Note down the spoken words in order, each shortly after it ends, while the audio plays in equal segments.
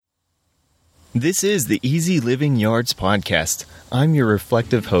This is the Easy Living Yards podcast. I'm your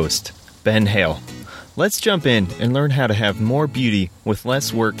reflective host, Ben Hale. Let's jump in and learn how to have more beauty with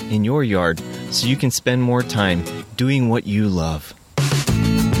less work in your yard so you can spend more time doing what you love.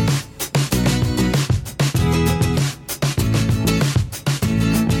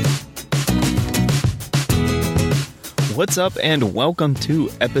 What's up, and welcome to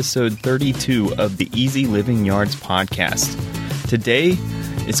episode 32 of the Easy Living Yards podcast. Today,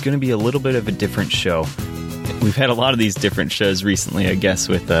 it's going to be a little bit of a different show. We've had a lot of these different shows recently, I guess,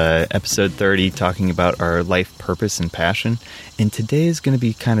 with episode 30 talking about our life purpose and passion. And today is going to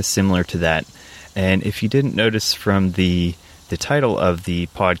be kind of similar to that. And if you didn't notice from the title of the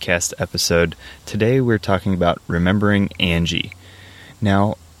podcast episode, today we're talking about remembering Angie.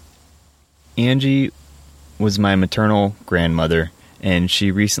 Now, Angie was my maternal grandmother, and she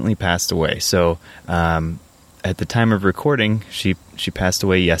recently passed away. So at the time of recording, she passed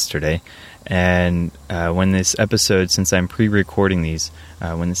away yesterday. And when this episode, since I'm pre-recording these,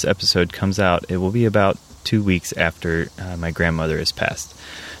 when this episode comes out, it will be about 2 weeks after my grandmother has passed.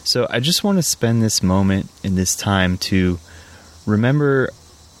 So I just want to spend this moment in this time to remember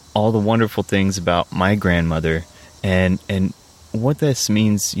all the wonderful things about my grandmother and what this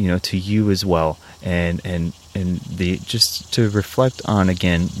means, to you as well, and the just to reflect on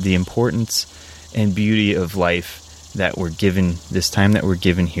again the importance and beauty of life that we're given, this time that we're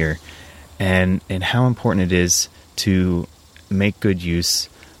given here, and how important it is to make good use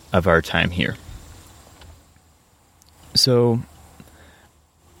of our time here. So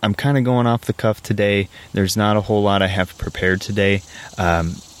I'm kind of going off the cuff today. There's not a whole lot I have prepared today.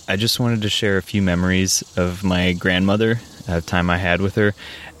 I just wanted to share a few memories of my grandmother, of time I had with her,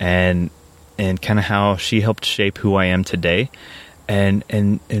 and kind of how she helped shape who I am today, and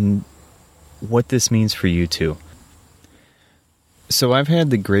what this means for you too. So I've had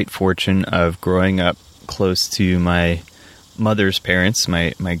the great fortune of growing up close to my mother's parents,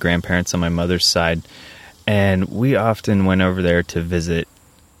 my grandparents on my mother's side, and we often went over there to visit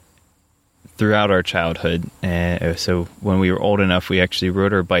throughout our childhood. And so when we were old enough, we actually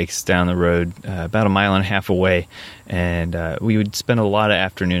rode our bikes down the road about 1.5 miles away, and we would spend a lot of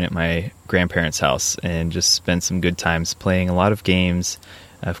afternoon at my grandparents' house and just spend some good times playing a lot of games,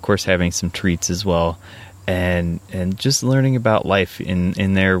 of course having some treats as well, and just learning about life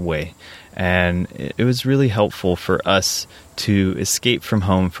in their way. And it was really helpful for us to escape from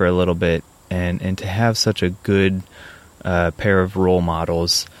home for a little bit and to have such a good pair of role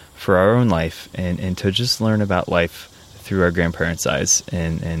models for our own life, and to just learn about life through our grandparents' eyes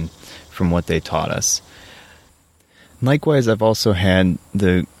and from what they taught us. Likewise, I've also had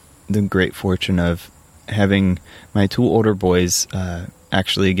the great fortune of having my 2 older boys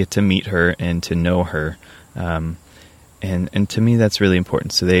actually get to meet her and to know her. And to me, that's really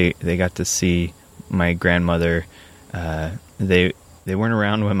important. So they got to see my grandmother. They weren't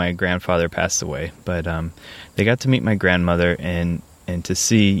around when my grandfather passed away, but they got to meet my grandmother and to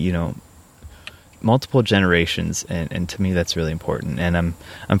see, multiple generations, and to me that's really important. And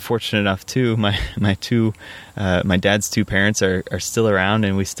I'm fortunate enough too. My dad's 2 parents are still around,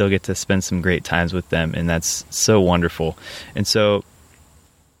 and we still get to spend some great times with them, and that's so wonderful. And so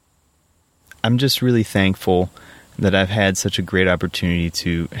I'm just really thankful that I've had such a great opportunity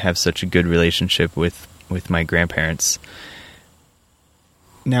to have such a good relationship with my grandparents.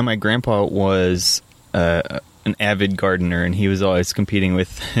 Now, my grandpa was an avid gardener, and he was always competing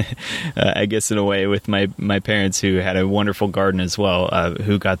with, I guess in a way, with my parents, who had a wonderful garden as well,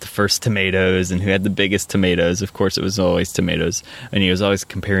 who got the first tomatoes and who had the biggest tomatoes. Of course, it was always tomatoes, and he was always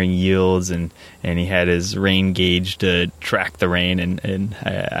comparing yields, and he had his rain gauge to track the rain, and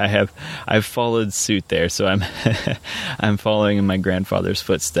I've followed suit there. So I'm following in my grandfather's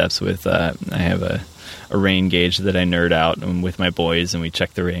footsteps with I have a rain gauge that I nerd out with my boys, and we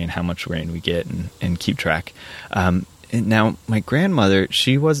check the rain, how much rain we get, and keep track. And now, my grandmother,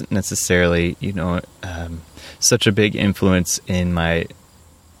 she wasn't necessarily, such a big influence in my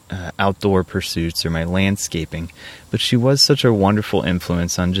outdoor pursuits or my landscaping, but she was such a wonderful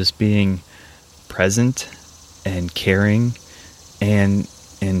influence on just being present and caring and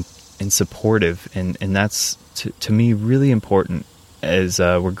supportive, and that's to me really important as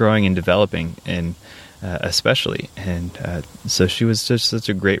we're growing and developing, and especially. And so she was just such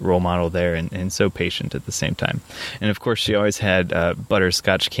a great role model there, and so patient at the same time. And of course, she always had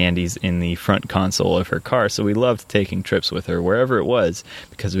butterscotch candies in the front console of her car, so we loved taking trips with her wherever it was,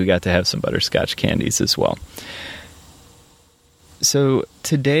 because we got to have some butterscotch candies as well. So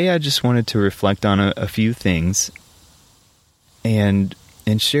today I just wanted to reflect on a few things and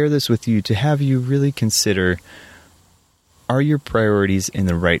share this with you, to have you really consider, are your priorities in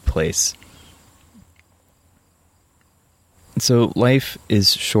the right place? So life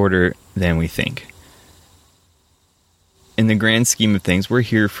is shorter than we think. In the grand scheme of things, we're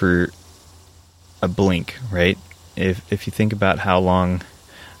here for a blink, right? If you think about how long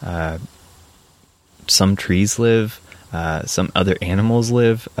some trees live, some other animals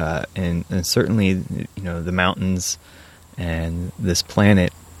live, and certainly, the mountains and this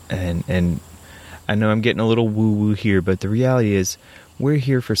planet, and I know I'm getting a little woo-woo here, but the reality is we're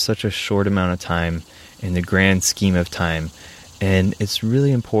here for such a short amount of time in the grand scheme of time, and it's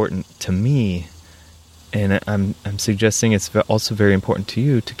really important to me, and I'm suggesting it's also very important to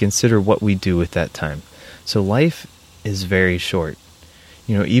you to consider what we do with that time. So life is very short.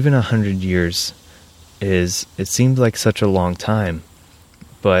 Even 100 years it seems like such a long time,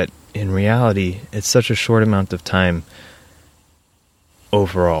 but in reality, it's such a short amount of time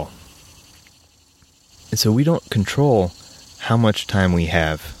overall. And so we don't control how much time we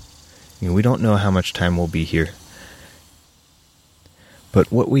have. We don't know how much time we'll be here.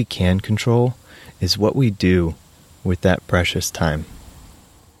 But what we can control is what we do with that precious time.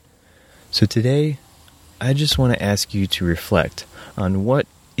 So today, I just want to ask you to reflect on what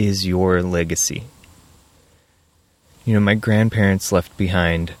is your legacy. My grandparents left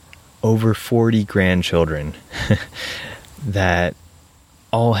behind over 40 grandchildren that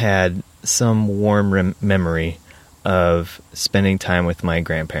all had some warm memory of spending time with my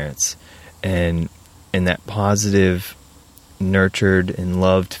grandparents and that positive, nurtured, and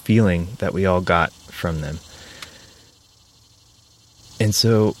loved feeling that we all got from them. And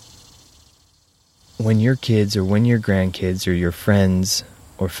so when your kids or when your grandkids or your friends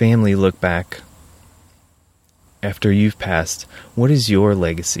or family look back after you've passed, what is your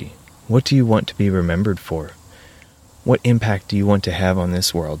legacy? What do you want to be remembered for? What impact do you want to have on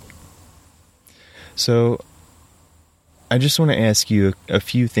this world? So, I just want to ask you a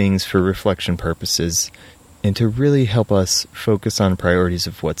few things for reflection purposes and to really help us focus on priorities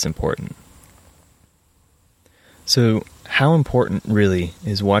of what's important. So, how important really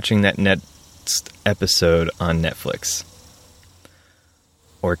is watching that next episode on Netflix?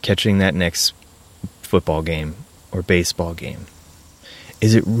 Or catching that next football game or baseball game?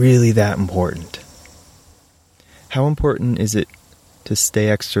 Is it really that important? How important is it to stay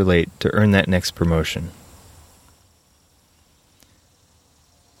extra late to earn that next promotion?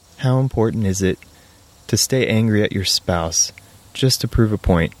 How important is it to stay angry at your spouse just to prove a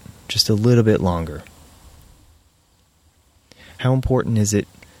point just a little bit longer? How important is it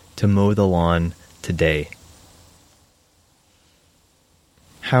to mow the lawn today?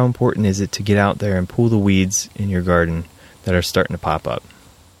 How important is it to get out there and pull the weeds in your garden that are starting to pop up?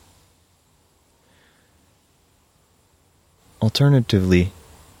 Alternatively,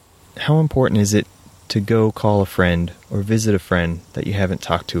 how important is it to go call a friend or visit a friend that you haven't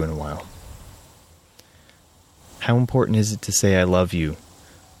talked to in a while? How important is it to say I love you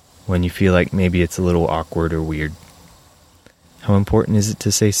when you feel like maybe it's a little awkward or weird? How important is it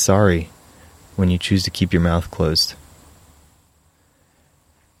to say sorry when you choose to keep your mouth closed?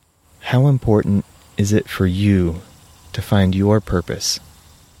 How important is it for you to find your purpose?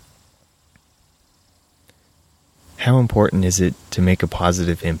 How important is it to make a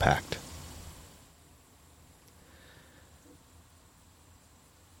positive impact?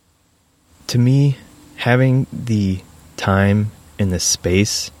 To me, having the time and the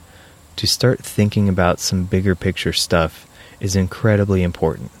space to start thinking about some bigger picture stuff is incredibly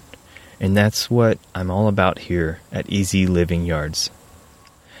important. And that's what I'm all about here at Easy Living Yards.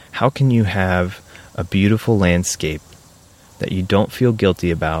 How can you have a beautiful landscape that you don't feel guilty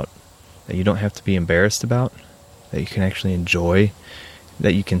about, that you don't have to be embarrassed about, that you can actually enjoy,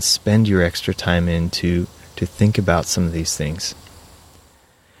 that you can spend your extra time in to think about some of these things,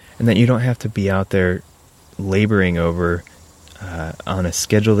 and that you don't have to be out there laboring over on a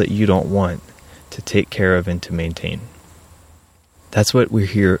schedule that you don't want to take care of and to maintain. That's what we're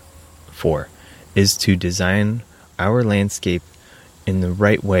here for, is to design our landscape in the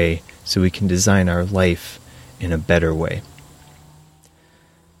right way so we can design our life in a better way.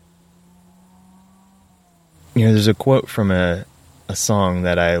 There's a quote from a song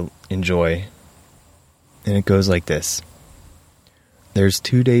that I enjoy, and it goes like this. There's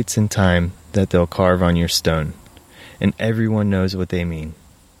 2 dates in time that they'll carve on your stone, and everyone knows what they mean.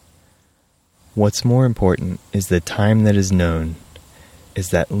 What's more important is the time that is known, is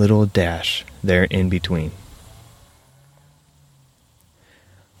that little dash there in between.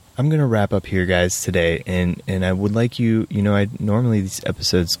 I'm going to wrap up here, guys, today, and I would like you, normally these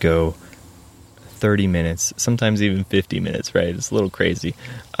episodes go 30 minutes, sometimes even 50 minutes, right? It's a little crazy.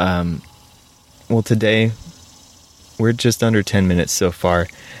 Well, today, we're just under 10 minutes so far,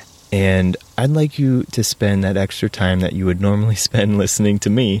 And I'd like you to spend that extra time that you would normally spend listening to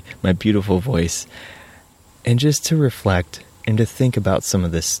me, my beautiful voice, and just to reflect and to think about some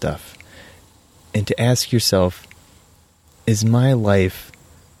of this stuff. And to ask yourself, is my life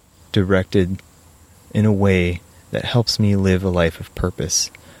directed in a way that helps me live a life of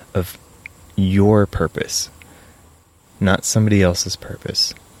purpose, of your purpose, not somebody else's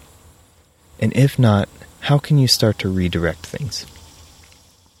purpose? And if not, how can you start to redirect things?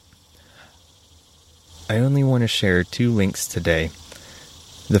 I only want to share 2 links today.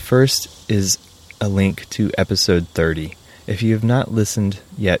 The first is a link to episode 30. If you have not listened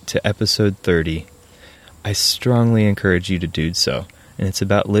yet to episode 30, I strongly encourage you to do so. And it's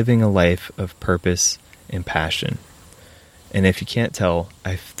about living a life of purpose and passion. And if you can't tell,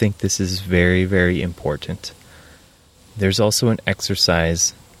 I think this is very, very important. There's also an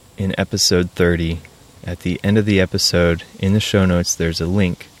exercise in episode 30. At the end of the episode, in the show notes, there's a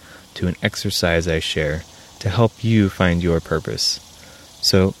link to an exercise I share to help you find your purpose.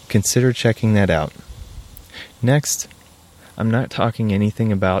 So consider checking that out. Next, I'm not talking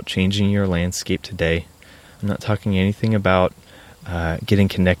anything about changing your landscape today. I'm not talking anything about getting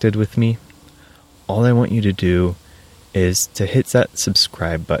connected with me. All I want you to do is to hit that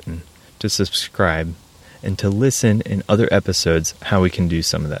subscribe button, to subscribe, and to listen in other episodes how we can do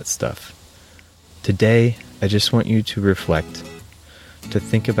some of that stuff. Today, I just want you to reflect, to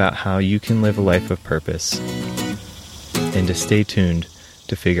think about how you can live a life of purpose, and to stay tuned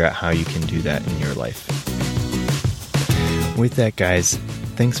to figure out how you can do that in your life. With that, guys,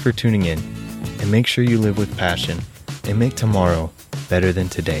 thanks for tuning in, and make sure you live with passion, and make tomorrow better than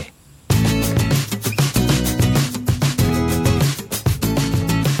today.